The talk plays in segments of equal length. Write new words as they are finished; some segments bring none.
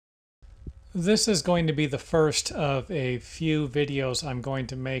This is going to be the first of a few videos I'm going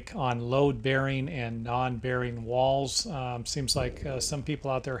to make on load-bearing and non-bearing walls. Seems like some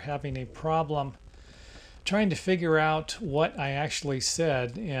people out there are having a problem trying to figure out what I actually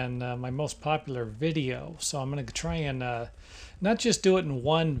said in my most popular video. So I'm going to try and not just do it in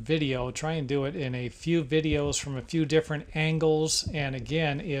one video, try and do it in a few videos from a few different angles. And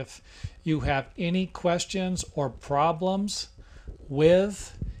again, if you have any questions or problems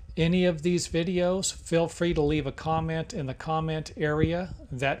with any of these videos, feel free to leave a comment in the comment area.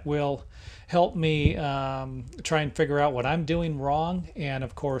 That will help me try and figure out what I'm doing wrong. And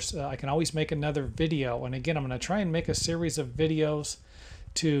of course, I can always make another video. And again, I'm going to try and make a series of videos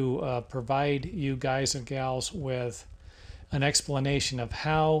to provide you guys and gals with an explanation of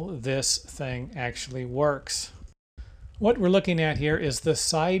how this thing actually works. What we're looking at here is the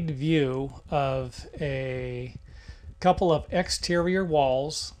side view of a couple of exterior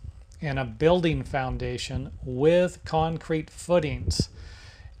walls and a building foundation with concrete footings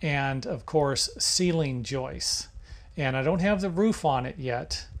and of course ceiling joists. And I don't have the roof on it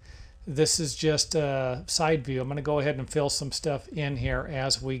yet. This is just a side view. I'm going to go ahead and fill some stuff in here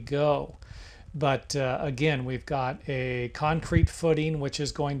as we go. But again, we've got a concrete footing which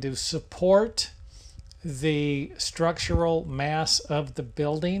is going to support the structural mass of the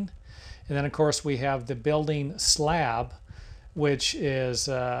building. And then of course we have the building slab, which is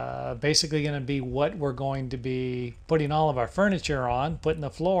basically going to be what we're going to be putting all of our furniture on, putting the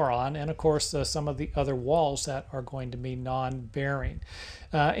floor on, and of course some of the other walls that are going to be non-bearing.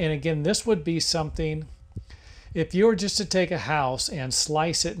 And again, this would be something, if you were just to take a house and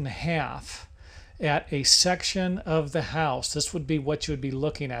slice it in half at a section of the house, this would be what you would be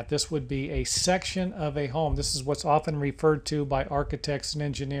looking at. This would be a section of a home. This is what's often referred to by architects and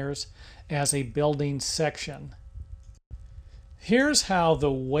engineers as a building section. Here's how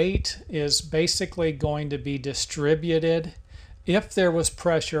the weight is basically going to be distributed if there was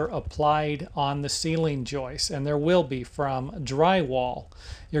pressure applied on the ceiling joists, and there will be from drywall.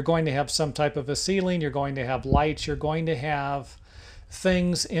 You're going to have some type of a ceiling, you're going to have lights, you're going to have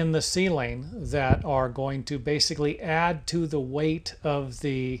things in the ceiling that are going to basically add to the weight of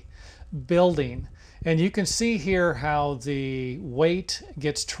the building. And you can see here how the weight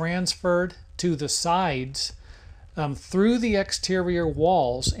gets transferred to the sides through the exterior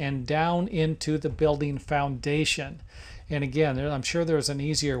walls and down into the building foundation. And again, I'm sure there's an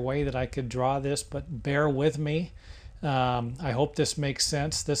easier way that I could draw this, but bear with me. I hope this makes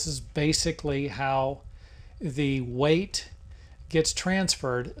sense. This is basically how the weight gets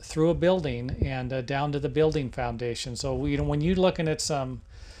transferred through a building and down to the building foundation. So when you're looking at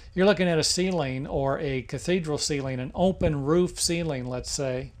you're looking at a ceiling or a cathedral ceiling, an open roof ceiling, let's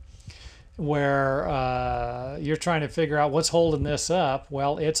say, where you're trying to figure out what's holding this up.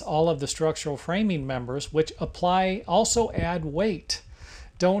 Well, it's all of the structural framing members, which also add weight.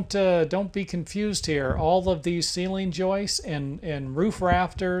 Don't be confused here. All of these ceiling joists and roof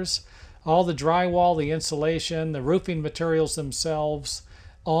rafters, all the drywall, the insulation, the roofing materials themselves,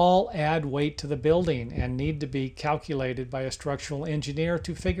 all add weight to the building and need to be calculated by a structural engineer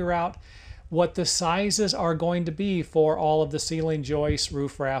to figure out what the sizes are going to be for all of the ceiling joists,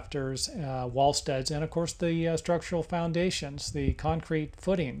 roof rafters, wall studs, and of course the structural foundations, the concrete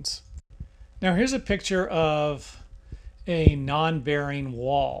footings. Now here's a picture of a non-bearing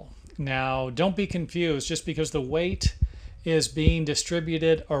wall. Now don't be confused, just because the weight is being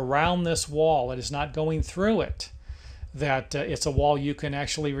distributed around this wall, it is not going through it, that it's a wall you can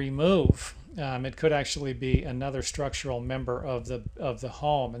actually remove. It could actually be another structural member of the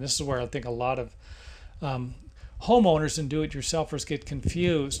home, and this is where I think a lot of homeowners and do-it-yourselfers get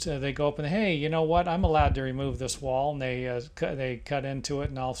confused. They go up and, hey, you know what? I'm allowed to remove this wall, and they cut into it,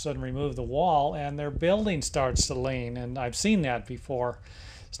 and all of a sudden remove the wall, and their building starts to lean. And I've seen that before.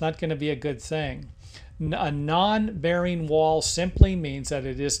 It's not going to be a good thing. A non-bearing wall simply means that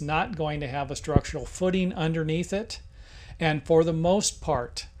it is not going to have a structural footing underneath it, and for the most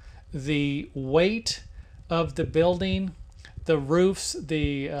part, the weight of the building, the roofs,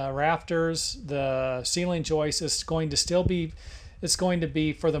 the rafters, the ceiling joists is going to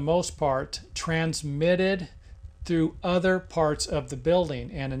be for the most part transmitted through other parts of the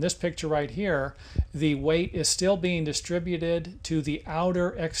building. And in this picture right here, the weight is still being distributed to the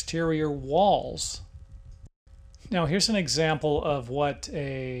outer exterior walls. Now here's an example of what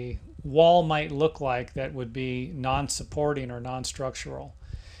a wall might look like that would be non-supporting or non-structural.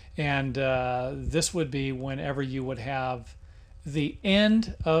 And this would be whenever you would have the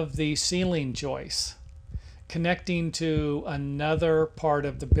end of the ceiling joists connecting to another part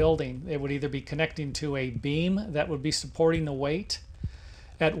of the building. It would either be connecting to a beam that would be supporting the weight,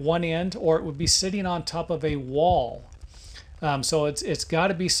 at one end, or it would be sitting on top of a wall. So it's got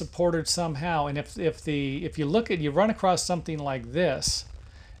to be supported somehow. And if you run across something like this,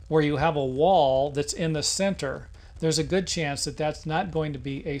 where you have a wall that's in the center, there's a good chance that that's not going to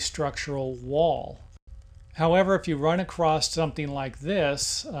be a structural wall. However, if you run across something like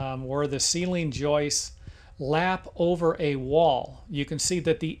this, where the ceiling joists lap over a wall, you can see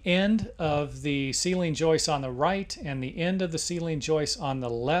that the end of the ceiling joists on the right and the end of the ceiling joists on the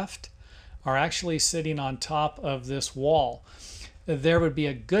left are actually sitting on top of this wall. There would be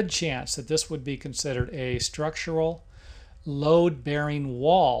a good chance that this would be considered a structural load-bearing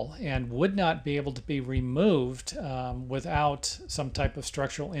wall and would not be able to be removed without some type of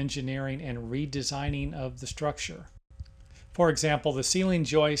structural engineering and redesigning of the structure. For example, the ceiling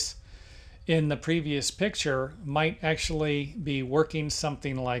joists in the previous picture might actually be working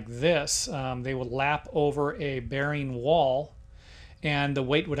something like this. They would lap over a bearing wall, and the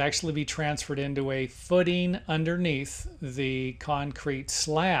weight would actually be transferred into a footing underneath the concrete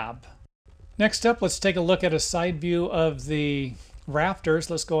slab. Next up, let's take a look at a side view of the rafters.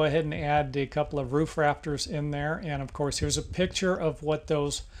 Let's go ahead and add a couple of roof rafters in there. And of course, here's a picture of what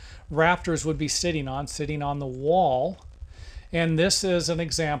those rafters would be sitting on the wall. And this is an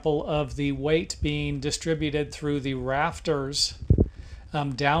example of the weight being distributed through the rafters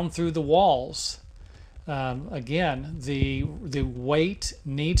down through the walls. Again, the weight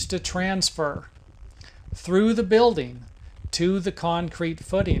needs to transfer through the building to the concrete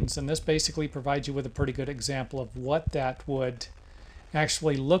footings, and this basically provides you with a pretty good example of what that would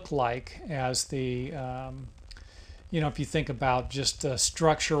actually look like as the if you think about just a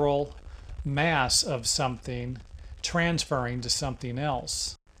structural mass of something transferring to something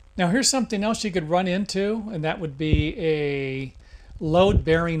else. Now here's something else you could run into, and that would be a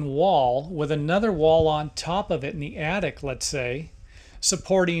load-bearing wall with another wall on top of it in the attic, let's say,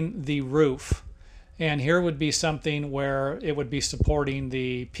 supporting the roof. And here would be something where it would be supporting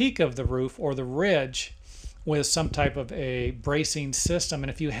the peak of the roof or the ridge with some type of a bracing system. And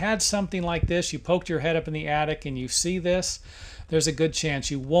if you had something like this, you poked your head up in the attic and you see this, there's a good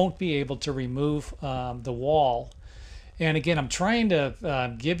chance you won't be able to remove the wall. And again, I'm trying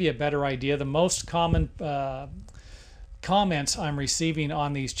to give you a better idea. The most common comments I'm receiving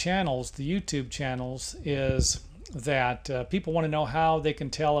on these channels, the YouTube channels, is that people want to know how they can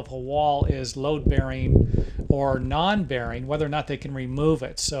tell if a wall is load-bearing or non-bearing, whether or not they can remove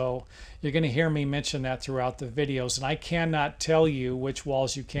it. So you're going to hear me mention that throughout the videos, and I cannot tell you which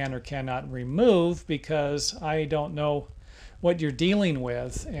walls you can or cannot remove because I don't know what you're dealing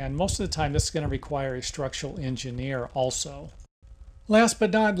with, and most of the time this is going to require a structural engineer also. Last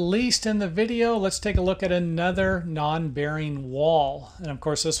but not least in the video, let's take a look at another non-bearing wall. And of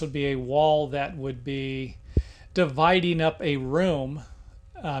course this would be a wall that would be dividing up a room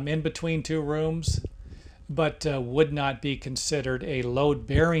in between two rooms, but would not be considered a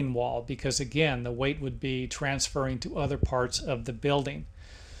load-bearing wall because again the weight would be transferring to other parts of the building.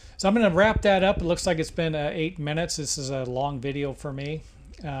 So I'm going to wrap that up. It looks like it's been 8 minutes. This is a long video for me.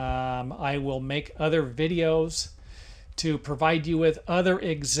 I will make other videos to provide you with other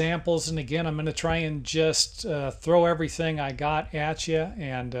examples, and again I'm going to try and just throw everything I got at you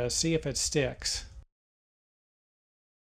and see if it sticks.